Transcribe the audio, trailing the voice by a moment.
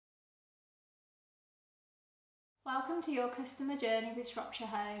Welcome to your customer journey with Shropshire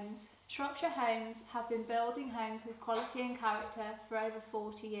Homes. Shropshire Homes have been building homes with quality and character for over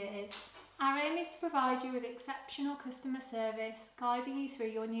 40 years. Our aim is to provide you with exceptional customer service, guiding you through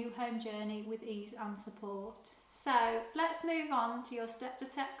your new home journey with ease and support. So let's move on to your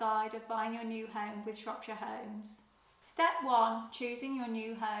step-to-step guide of buying your new home with Shropshire Homes. Step 1. Choosing your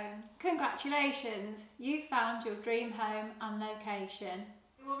new home. Congratulations! You've found your dream home and location.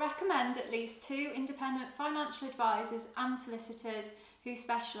 We will recommend at least 2 independent financial advisors and solicitors who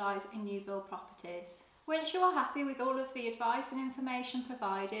specialise in new build properties. Once you are happy with all of the advice and information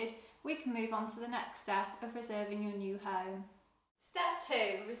provided, we can move on to the next step of reserving your new home. Step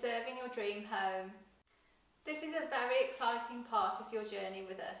 2. Reserving your dream home. This is a very exciting part of your journey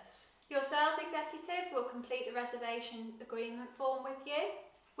with us. Your sales executive will complete the reservation agreement form with you,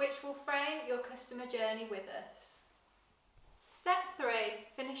 which will frame your customer journey with us. Step 3.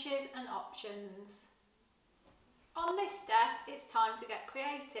 Finishes and options. On this step, it's time to get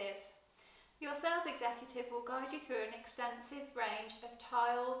creative. Your sales executive will guide you through an extensive range of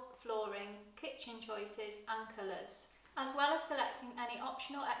tiles, flooring, kitchen choices and colours, as well as selecting any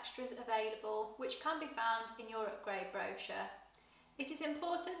optional extras available which can be found in your upgrade brochure. It is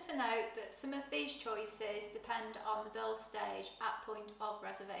important to note that some of these choices depend on the build stage at point of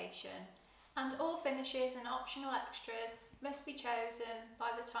reservation, and all finishes and optional extras must be chosen by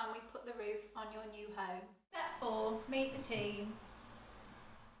the time we put the roof on your new home. Step 4. Meet the team.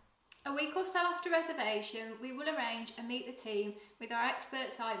 A week or so after reservation, we will arrange a meet the team with our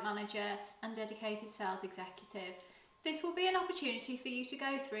expert site manager and dedicated sales executive. This will be an opportunity for you to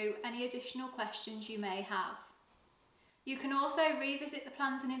go through any additional questions you may have. You can also revisit the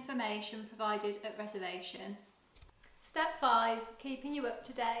plans and information provided at reservation. Step 5. Keeping you up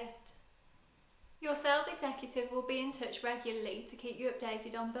to date. Your sales executive will be in touch regularly to keep you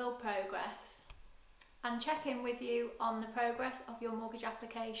updated on build progress and check in with you on the progress of your mortgage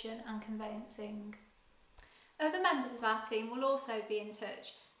application and conveyancing. Other members of our team will also be in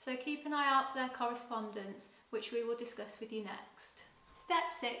touch, so keep an eye out for their correspondence, which we will discuss with you next.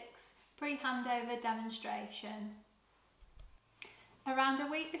 Step 6. Pre-handover demonstration. Around a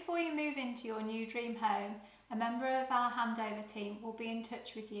week before you move into your new dream home, a member of our handover team will be in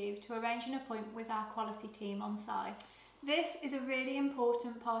touch with you to arrange an appointment with our quality team on site. This is a really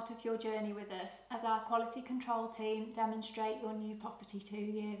important part of your journey with us, as our quality control team demonstrate your new property to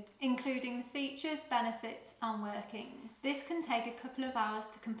you, including the features, benefits and workings. This can take a couple of hours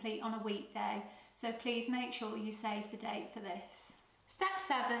to complete on a weekday, so please make sure you save the date for this. Step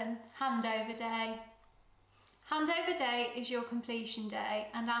 7. Handover day. Handover day is your completion day,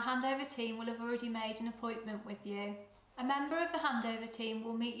 and our handover team will have already made an appointment with you. A member of the handover team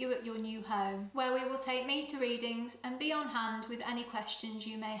will meet you at your new home, where we will take meter readings and be on hand with any questions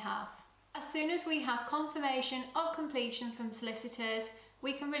you may have. As soon as we have confirmation of completion from solicitors,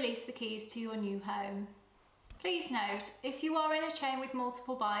 we can release the keys to your new home. Please note, if you are in a chain with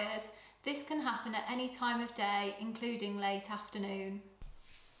multiple buyers, this can happen at any time of day, including late afternoon.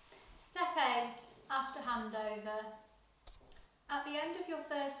 Step 8. After handover. At the end of your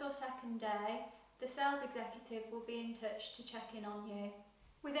first or second day, the sales executive will be in touch to check in on you.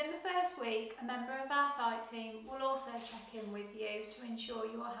 Within the first week, a member of our site team will also check in with you to ensure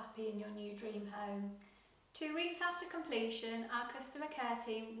you are happy in your new dream home. 2 weeks after completion, our customer care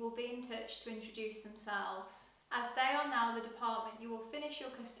team will be in touch to introduce themselves, as they are now the department you will finish your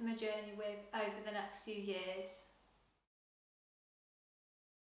customer journey with over the next few years.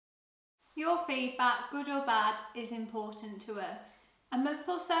 Your feedback, good or bad, is important to us. A month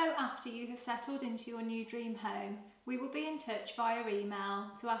or so after you have settled into your new dream home, we will be in touch via email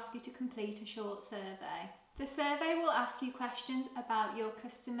to ask you to complete a short survey. The survey will ask you questions about your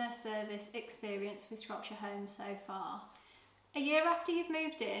customer service experience with Shropshire Homes so far. A year after you've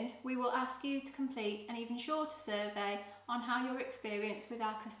moved in, we will ask you to complete an even shorter survey on how your experience with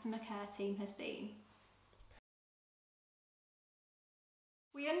our customer care team has been.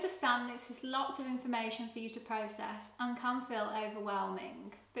 We understand this is lots of information for you to process and can feel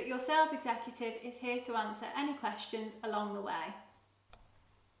overwhelming, but your sales executive is here to answer any questions along the way.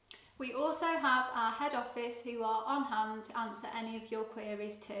 We also have our head office who are on hand to answer any of your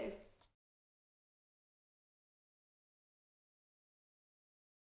queries too.